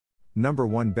Number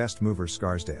 1 Best Movers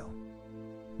Scarsdale.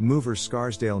 Movers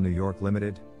Scarsdale New York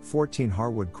Limited, 14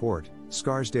 Harwood Court,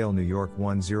 Scarsdale, New York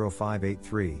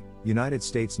 10583, United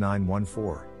States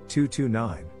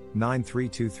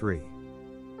 914-229-9323.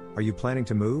 Are you planning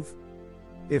to move?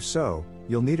 If so,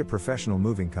 you'll need a professional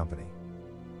moving company.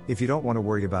 If you don't want to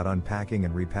worry about unpacking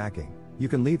and repacking, you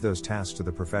can leave those tasks to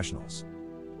the professionals.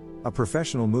 A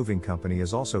professional moving company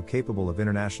is also capable of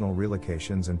international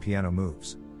relocations and piano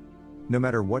moves. No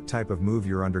matter what type of move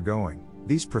you're undergoing,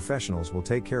 these professionals will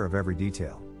take care of every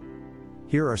detail.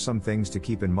 Here are some things to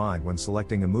keep in mind when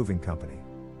selecting a moving company.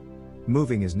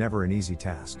 Moving is never an easy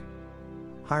task.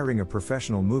 Hiring a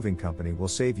professional moving company will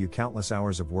save you countless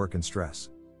hours of work and stress.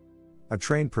 A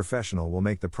trained professional will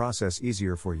make the process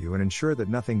easier for you and ensure that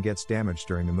nothing gets damaged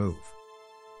during the move.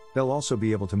 They'll also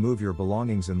be able to move your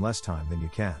belongings in less time than you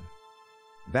can.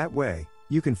 That way,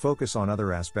 you can focus on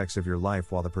other aspects of your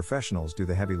life while the professionals do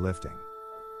the heavy lifting.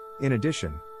 In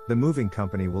addition, the moving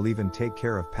company will even take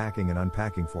care of packing and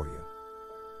unpacking for you.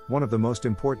 One of the most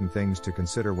important things to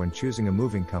consider when choosing a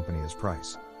moving company is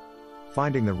price.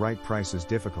 Finding the right price is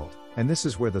difficult, and this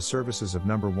is where the services of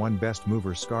Number 1 Best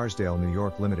Movers Scarsdale New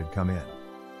York Limited come in.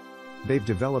 They've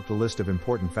developed a list of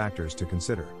important factors to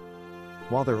consider.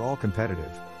 While they're all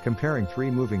competitive, comparing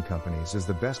 3 moving companies is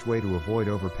the best way to avoid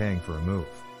overpaying for a move.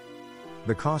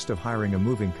 The cost of hiring a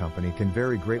moving company can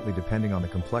vary greatly depending on the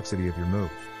complexity of your move.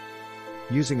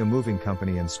 Using a moving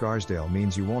company in Scarsdale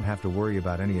means you won't have to worry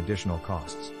about any additional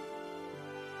costs.